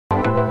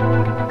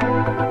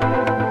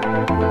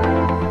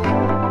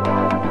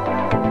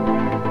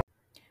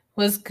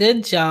What's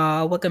good,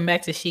 y'all? Welcome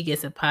back to She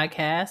Gets It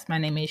podcast. My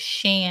name is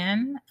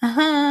Shan,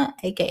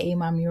 aka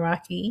Mommy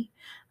Rocky.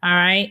 All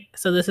right,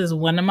 so this is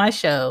one of my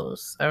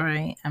shows. All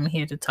right, I'm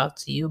here to talk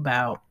to you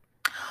about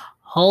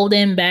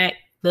holding back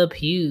the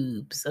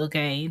pubes.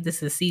 Okay,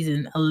 this is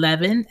season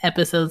 11,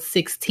 episode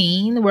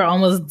 16. We're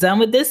almost done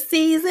with this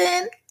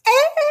season.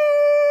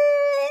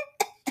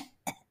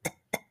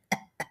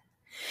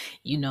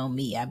 You know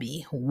me, I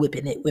be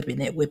whipping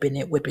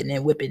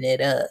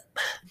it up.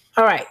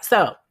 All right,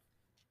 so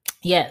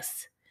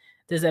yes,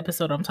 this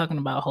episode I'm talking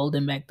about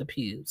holding back the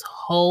pubes.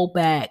 Hold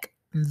back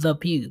the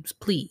pubes,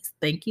 please.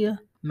 Thank you,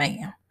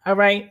 ma'am. All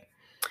right.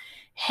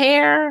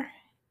 Hair,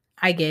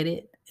 I get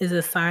it, is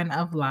a sign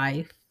of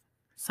life.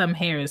 Some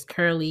hair is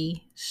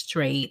curly,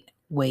 straight,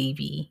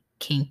 wavy,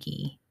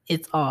 kinky.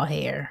 It's all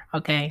hair.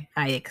 Okay.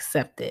 I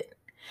accept it.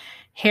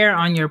 Hair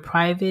on your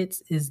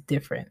privates is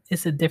different.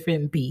 It's a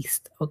different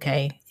beast.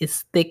 Okay.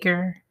 It's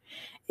thicker.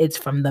 It's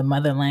from the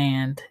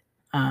motherland.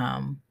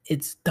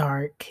 It's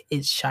dark.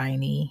 It's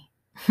shiny.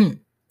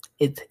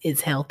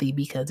 It's healthy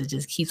because it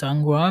just keeps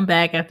on growing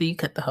back after you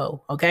cut the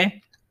hoe.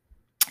 Okay.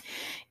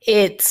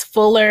 It's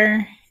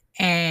fuller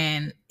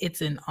and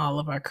it's in all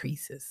of our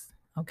creases.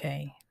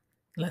 Okay.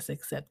 Let's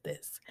accept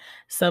this.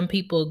 Some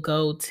people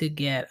go to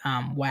get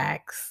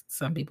wax.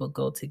 Some people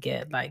go to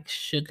get like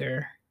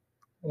sugar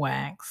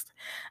waxed.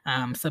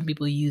 Some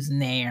people use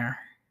Nair.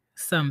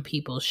 Some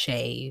people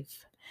shave.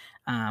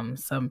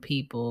 Some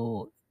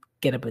people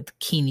get a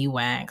bikini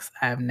wax.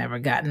 I've never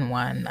gotten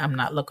one. I'm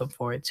not looking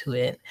forward to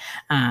it.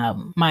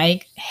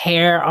 My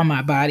hair on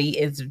my body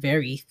is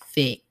very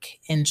thick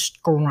and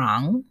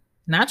strong.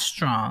 Not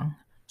strong,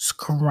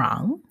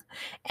 strong.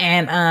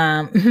 And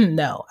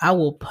no, I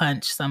will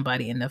punch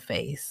somebody in the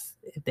face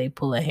if they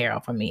pull a hair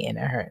off of me and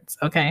it hurts.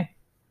 Okay.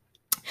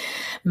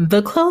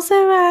 The closer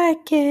I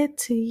get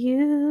to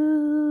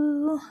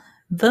you,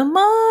 the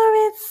more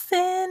it's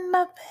in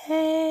my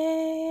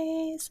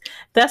face.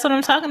 That's what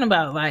I'm talking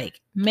about. Like,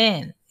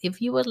 men,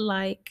 if you would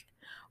like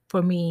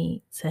for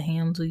me to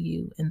handle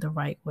you in the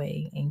right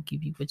way and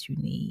give you what you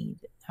need,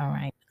 all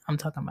right? I'm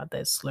talking about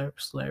that slurp,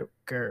 slurp,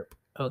 gurp,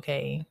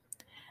 okay?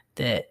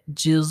 That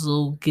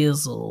jizzle,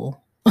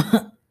 gizzle.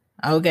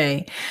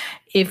 Okay.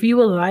 If you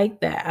would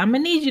like that, I'm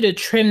going to need you to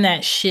trim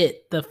that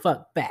shit the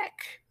fuck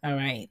back. All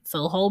right.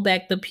 So hold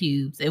back the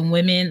pubes. And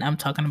women, I'm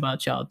talking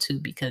about y'all too,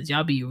 because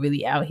y'all be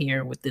really out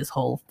here with this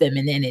whole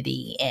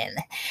femininity. And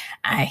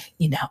I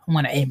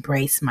want to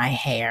embrace my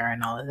hair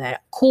and all of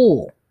that.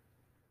 Cool.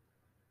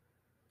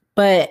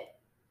 But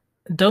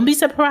don't be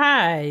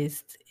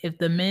surprised if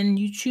the men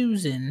you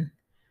choosing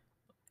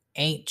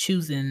ain't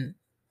choosing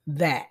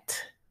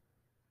that.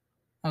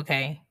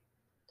 Okay.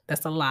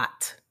 That's a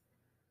lot.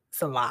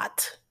 It's a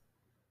lot.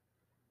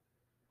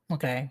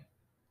 Okay.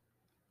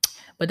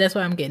 But that's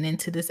why I'm getting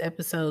into this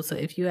episode. So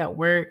if you're at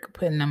work,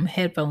 putting them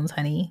headphones,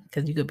 honey,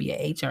 because you could be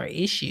an HR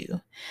issue.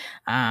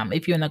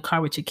 If you're in the car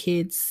with your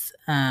kids,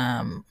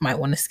 might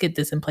want to skip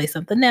this and play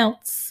something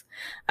else.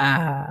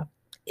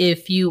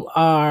 If you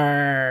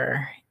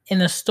are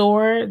in a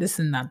store, this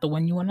is not the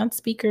one you want on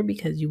speaker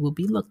because you will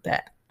be looked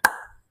at.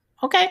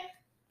 Okay,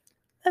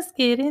 let's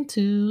get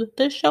into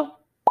the show.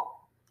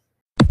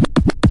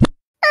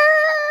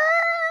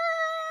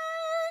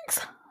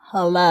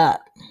 Holla.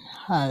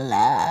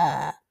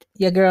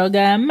 Your girl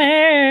got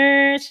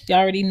merch. You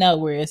already know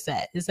where it's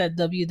at. It's at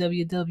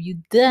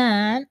www.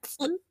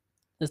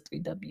 There's 3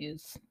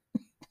 W's.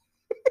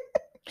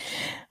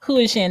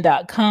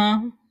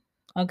 whoisshan.com.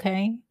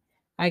 Okay.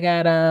 I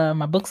got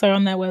my books are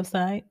on that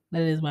website.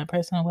 That is my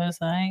personal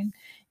website.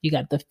 You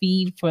got the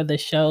feed for the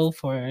show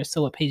for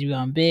So What Page You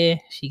on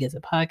Bed. She Gets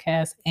a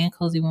podcast and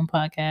Cozy Womb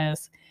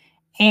podcast.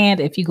 And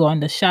if you go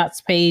on the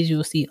shops page, you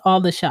will see all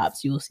the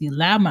shops. You will see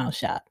Loudmouth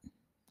Shop.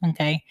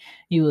 Okay,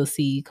 you will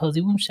see Cozy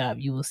Womb Shop.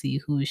 You will see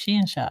Who Is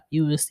Shan Shop.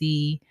 You will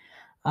see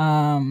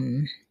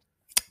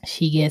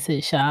She Gets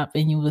It Shop,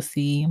 and you will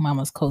see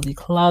Mama's Cozy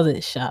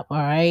Closet Shop. All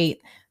right,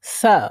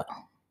 so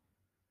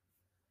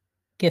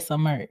get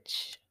some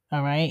merch.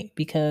 All right,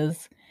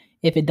 because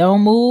if it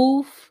don't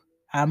move,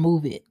 I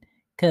move it.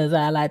 Cause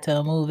I like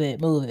to move it.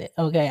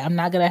 Okay, I'm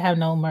not gonna have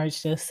no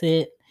merch just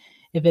sit.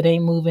 If it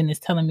ain't moving, it's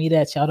telling me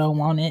that y'all don't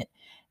want it,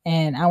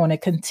 and I want to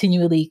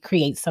continually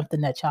create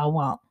something that y'all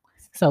want.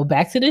 So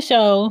back to the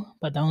show,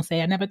 but don't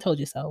say I never told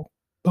you so.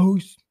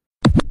 Boost.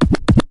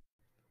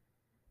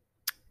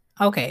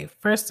 Okay,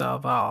 first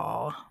of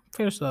all,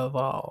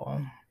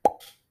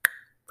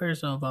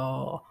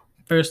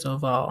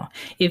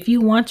 if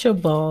you want your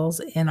balls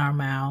in our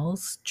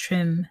mouths,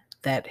 trim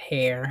that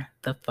hair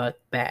the fuck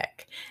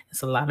back.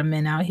 There's a lot of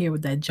men out here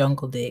with that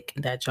jungle dick.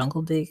 That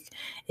jungle dick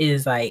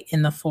is like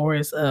in the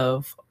forest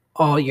of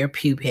all your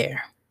pube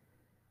hair.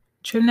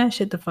 Trim that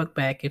shit the fuck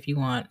back if you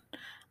want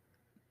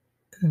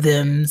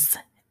them's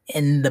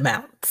in the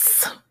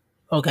mouths.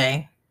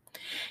 Okay.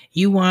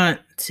 You want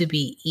to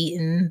be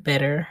eaten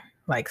better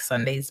like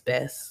Sunday's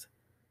best.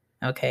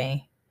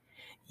 Okay.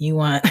 You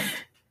want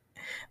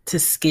to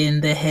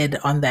skin the head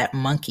on that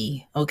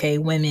monkey. Okay,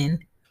 women,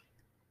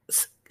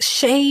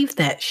 shave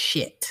that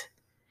shit.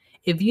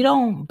 If you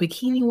don't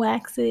bikini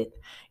wax it,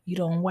 you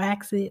don't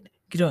wax it,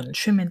 you don't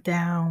trim it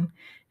down,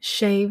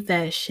 shave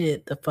that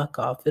shit the fuck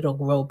off. It'll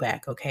grow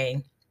back,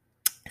 okay?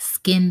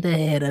 Skin the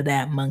head of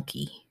that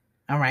monkey.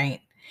 All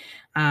right.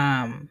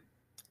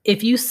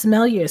 If you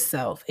smell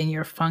yourself and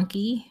you're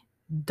funky,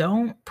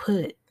 don't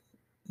put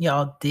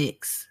y'all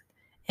dicks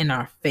in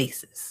our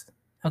faces.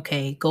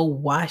 Okay, go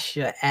wash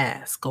your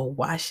ass. Go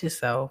wash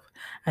yourself.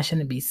 I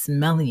shouldn't be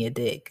smelling your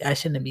dick. I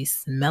shouldn't be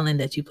smelling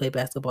that you played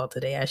basketball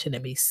today. I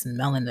shouldn't be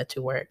smelling that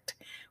you worked.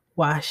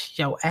 Wash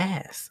your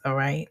ass, all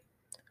right?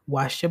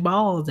 Wash your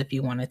balls if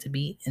you want it to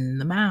be in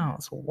the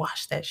mouths.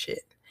 Wash that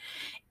shit.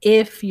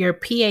 If your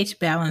pH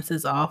balance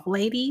is off,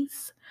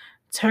 ladies,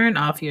 turn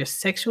off your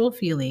sexual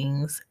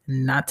feelings.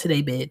 Not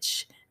today,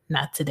 bitch.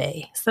 Not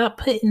today. Stop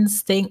putting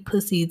stank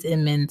pussies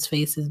in men's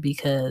faces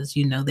because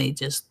you know they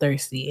just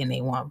thirsty and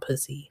they want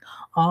pussy.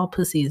 All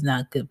pussy is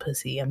not good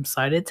pussy. I'm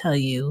sorry to tell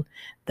you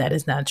that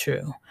is not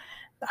true.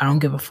 I don't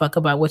give a fuck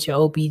about what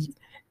your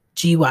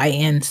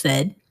OBGYN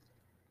said.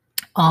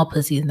 All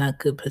pussy is not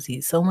good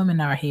pussy. Some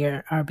women out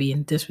here are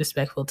being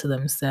disrespectful to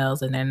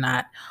themselves and they're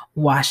not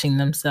washing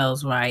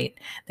themselves right.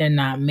 They're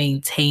not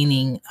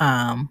maintaining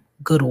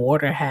good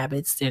water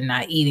habits. They're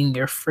not eating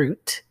their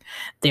fruit.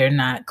 They're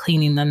not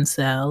cleaning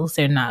themselves.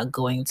 They're not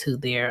going to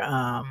their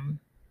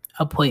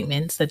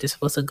appointments that they're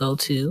supposed to go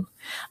to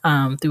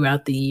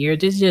throughout the year.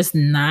 They're just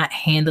not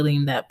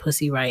handling that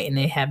pussy right, and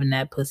they having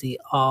that pussy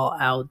all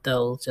out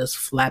though, just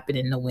flapping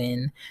in the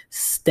wind,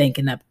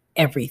 stinking up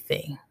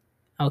everything.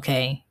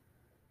 Okay.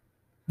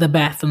 The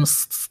bathroom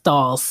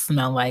stalls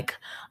smell like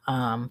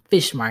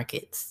fish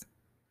markets.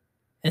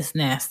 It's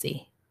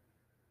nasty.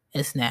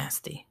 It's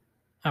nasty.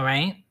 All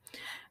right?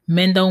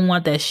 Men don't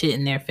want that shit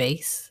in their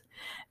face.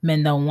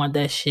 Men don't want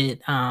that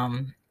shit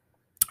on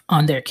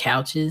their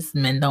couches.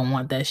 Men don't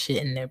want that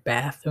shit in their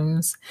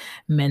bathrooms.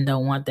 Men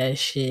don't want that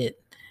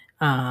shit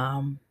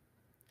at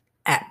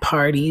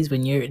parties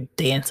when you're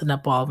dancing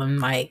up all them.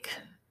 Like,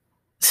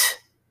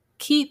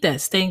 keep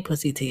that stank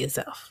pussy to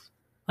yourself.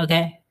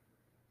 Okay?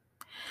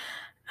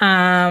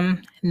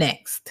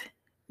 Next.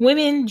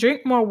 Women,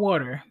 drink more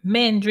water.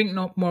 Men, drink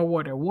more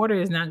water. Water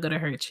is not going to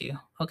hurt you,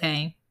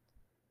 okay?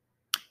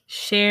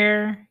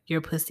 Share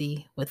your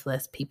pussy with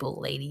less people,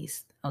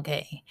 ladies,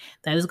 okay?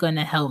 That is going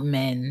to help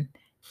men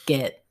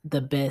get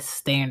the best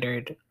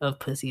standard of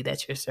pussy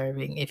that you're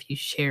serving if you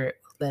share it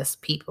with less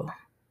people.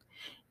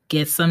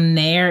 Get some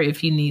nair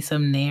if you need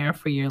some nair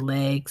for your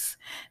legs.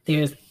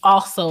 There's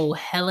also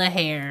hella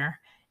hair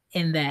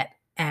in that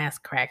ass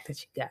crack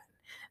that you got.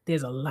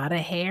 There's a lot of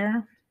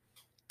hair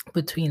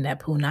between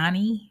that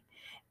punani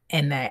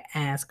and that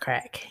ass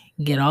crack.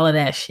 Get all of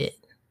that shit,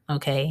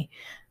 okay?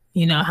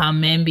 You know how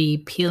men be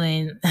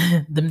peeling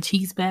them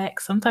cheeks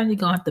back? Sometimes you're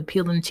going to have to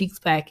peel them cheeks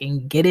back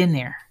and get in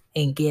there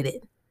and get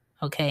it,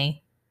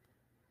 okay?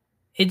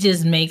 It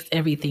just makes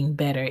everything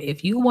better.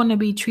 If you want to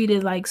be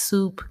treated like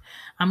soup,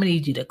 I'm going to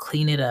need you to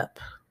clean it up.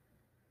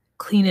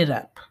 Clean it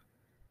up,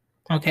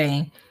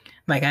 okay?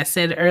 Like I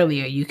said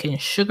earlier, you can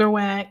sugar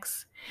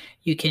wax.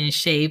 You can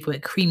shave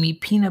with creamy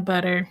peanut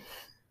butter.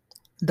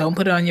 Don't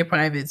put it on your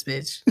privates,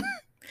 bitch.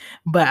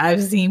 But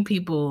I've seen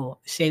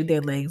people shave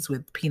their legs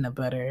with peanut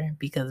butter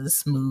because it's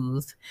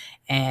smooth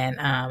and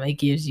it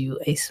gives you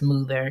a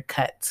smoother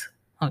cut.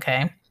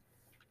 Okay.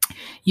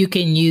 You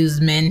can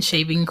use men's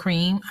shaving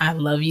cream. I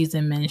love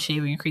using men's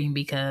shaving cream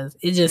because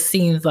it just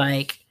seems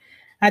like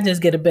I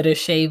just get a better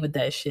shave with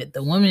that shit.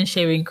 The women's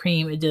shaving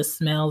cream, it just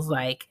smells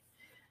like,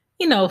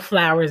 you know,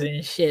 flowers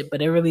and shit,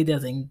 but it really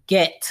doesn't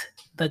get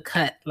the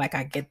cut like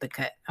I get the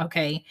cut.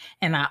 Okay.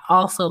 And I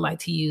also like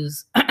to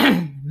use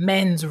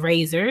men's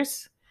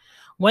razors.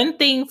 One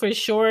thing for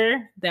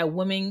sure that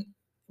women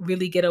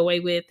really get away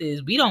with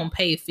is we don't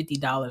pay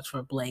 $50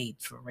 for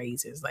blades for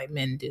razors like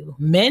men do.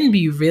 Men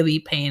be really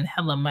paying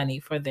hella money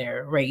for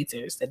their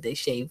razors that they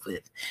shave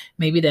with.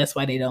 Maybe that's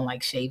why they don't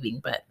like shaving,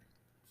 but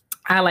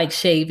I like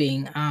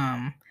shaving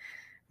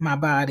my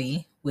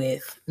body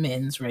with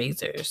men's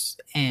razors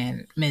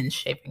and men's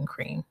shaving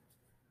cream.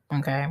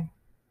 Okay.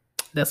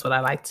 That's what I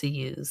like to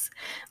use.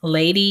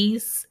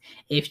 Ladies,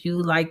 if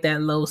you like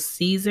that low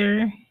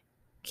Caesar,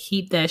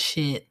 keep that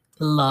shit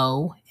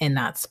low and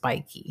not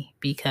spiky,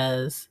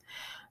 because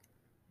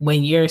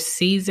when your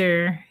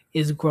Caesar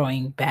is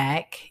growing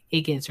back,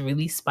 it gets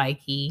really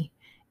spiky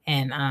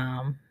and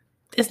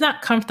it's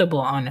not comfortable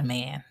on a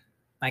man.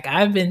 Like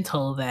I've been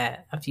told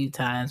that a few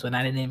times when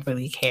I didn't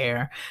really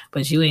care,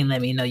 but you ain't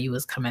let me know you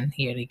was coming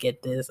here to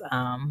get this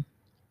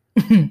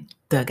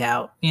dug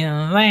out, you know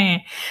what I'm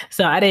saying?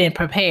 So I didn't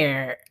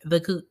prepare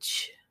the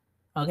cooch.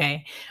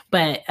 Okay.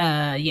 But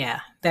yeah,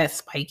 that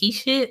spiky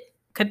shit,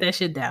 cut that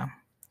shit down.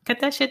 Cut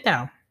that shit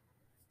down.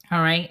 All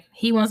right.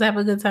 He wants to have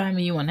a good time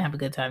and you want to have a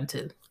good time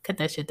too. Cut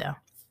that shit down.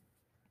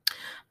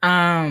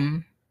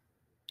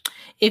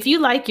 If you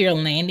like your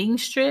landing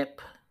strip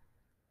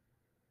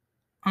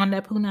on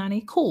that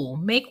punani, cool.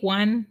 Make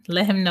one.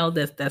 Let him know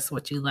that that's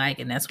what you like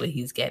and that's what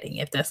he's getting.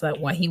 If that's not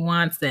what he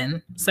wants,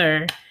 then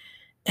sir,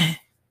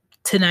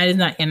 tonight is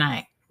not your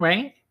night,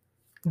 right?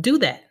 Do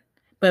that.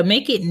 But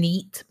make it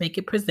neat, make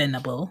it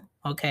presentable,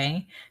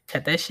 Okay?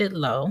 Cut that shit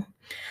low.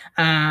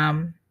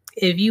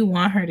 If you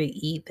want her to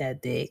eat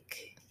that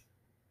dick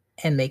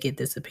and make it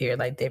disappear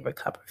like David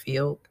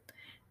Copperfield,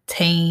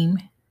 tame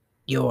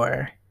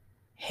your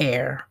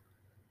hair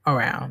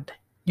around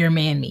your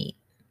man meat.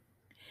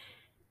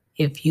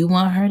 If you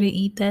want her to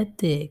eat that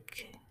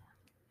dick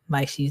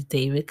like she's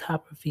David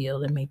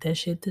Copperfield and make that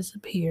shit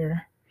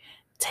disappear,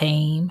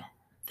 tame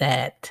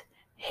that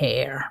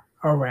hair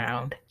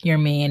around your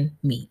man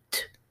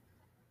meat.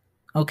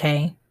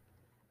 Okay?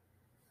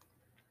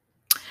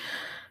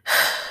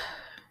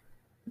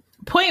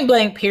 Point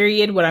blank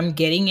period, what I'm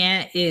getting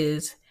at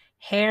is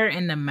hair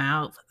in the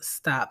mouth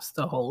stops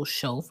the whole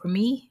show for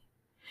me.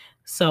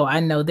 So I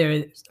know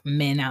there's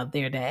men out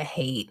there that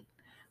hate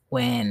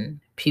when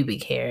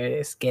pubic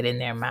hairs get in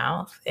their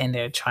mouth and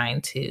they're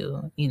trying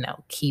to,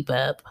 keep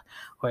up,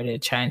 or they're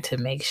trying to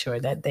make sure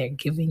that they're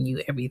giving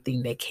you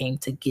everything they came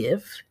to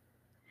give.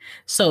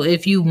 So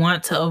if you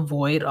want to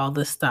avoid all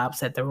the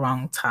stops at the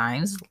wrong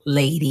times,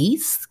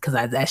 ladies, because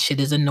that shit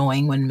is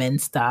annoying when men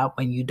stop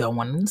when you don't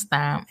want them to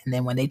stop. And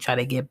then when they try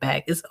to get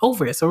back, it's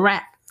over. It's a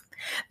wrap.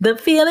 The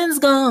feeling's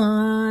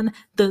gone.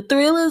 The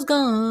thrill is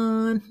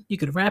gone. You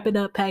could wrap it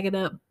up, pack it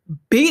up,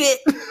 beat it.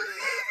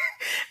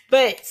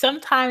 But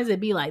sometimes it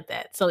be like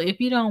that. So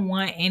if you don't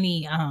want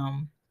any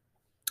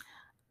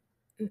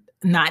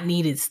not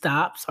needed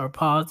stops or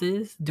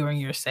pauses during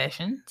your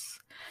sessions,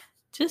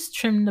 just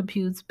trim the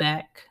pubes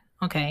back.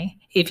 Okay.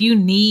 If you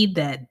need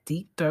that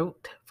deep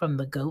throat from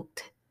the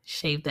goat,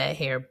 shave that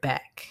hair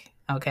back.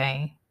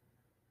 Okay.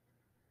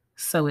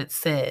 So it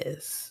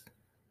says,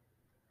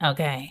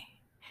 okay,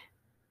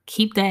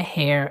 keep that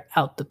hair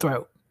out the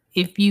throat.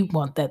 If you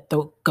want that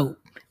throat goat,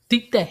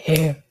 keep that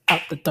hair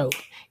out the throat.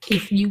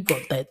 If you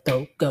want that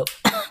throat goat.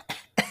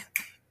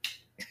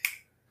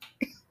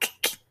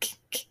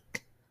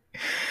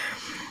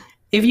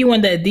 If you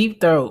want that deep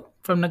throat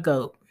from the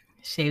goat,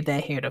 shave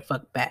that hair the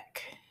fuck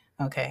back.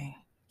 Okay.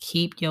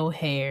 Keep your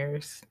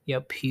hairs, your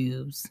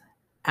pubes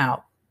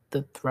out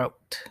the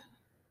throat.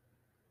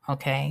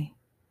 Okay.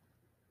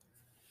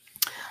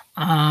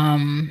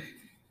 That's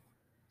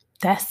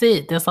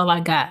it. That's all I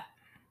got.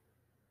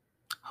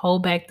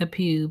 Hold back the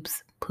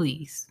pubes,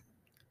 please.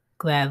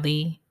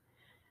 Gladly.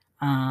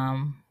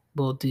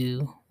 We'll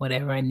do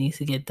whatever I need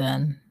to get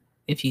done.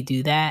 If you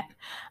do that,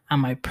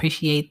 I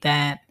appreciate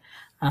that.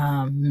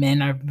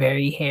 Men are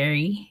very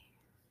hairy.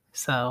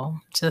 So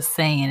just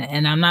saying,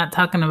 and I'm not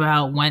talking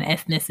about one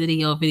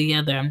ethnicity over the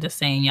other. I'm just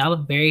saying y'all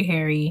are very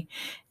hairy,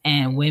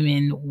 and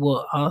women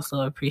will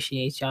also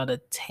appreciate y'all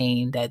to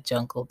tame that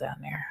jungle down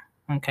there.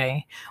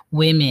 Okay.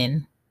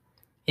 Women,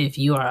 if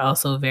you are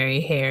also very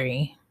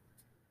hairy,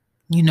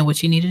 you know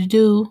what you need to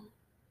do.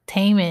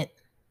 Tame it.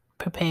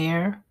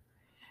 Prepare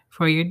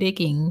for your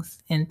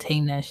dickings and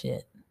tame that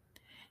shit.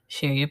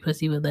 Share your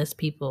pussy with less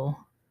people.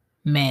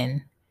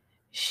 Men,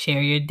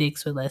 share your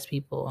dicks with less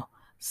people.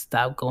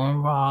 Stop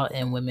going raw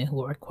in women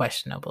who are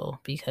questionable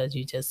because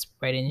you just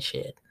spreading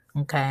shit.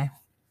 Okay?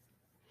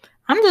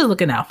 I'm just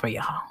looking out for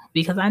y'all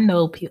because I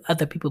know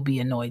other people be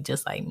annoyed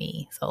just like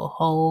me. So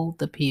hold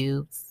the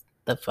pubes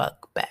the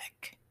fuck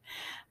back.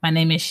 My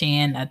name is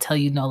Shan. I tell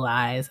you no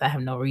lies. I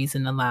have no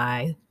reason to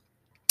lie.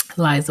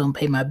 Lies don't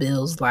pay my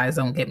bills. Lies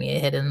don't get me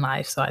ahead in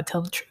life. So I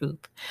tell the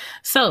truth.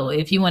 So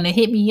if you want to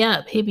hit me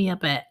up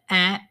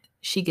at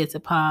She Gets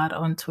It Pod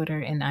on Twitter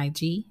and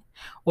IG.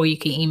 Or you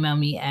can email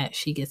me at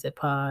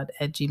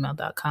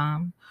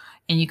shegetitpod@gmail.com.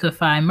 And you can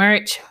find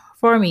merch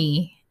for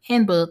me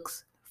and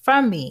books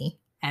from me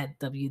at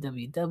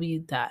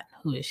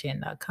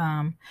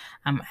www.whoisshan.com.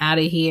 I'm out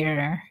of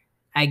here.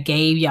 I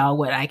gave y'all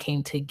what I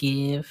came to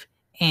give,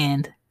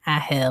 and I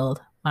held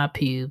my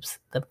pubes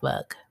the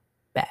fuck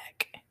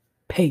back.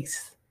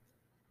 Peace.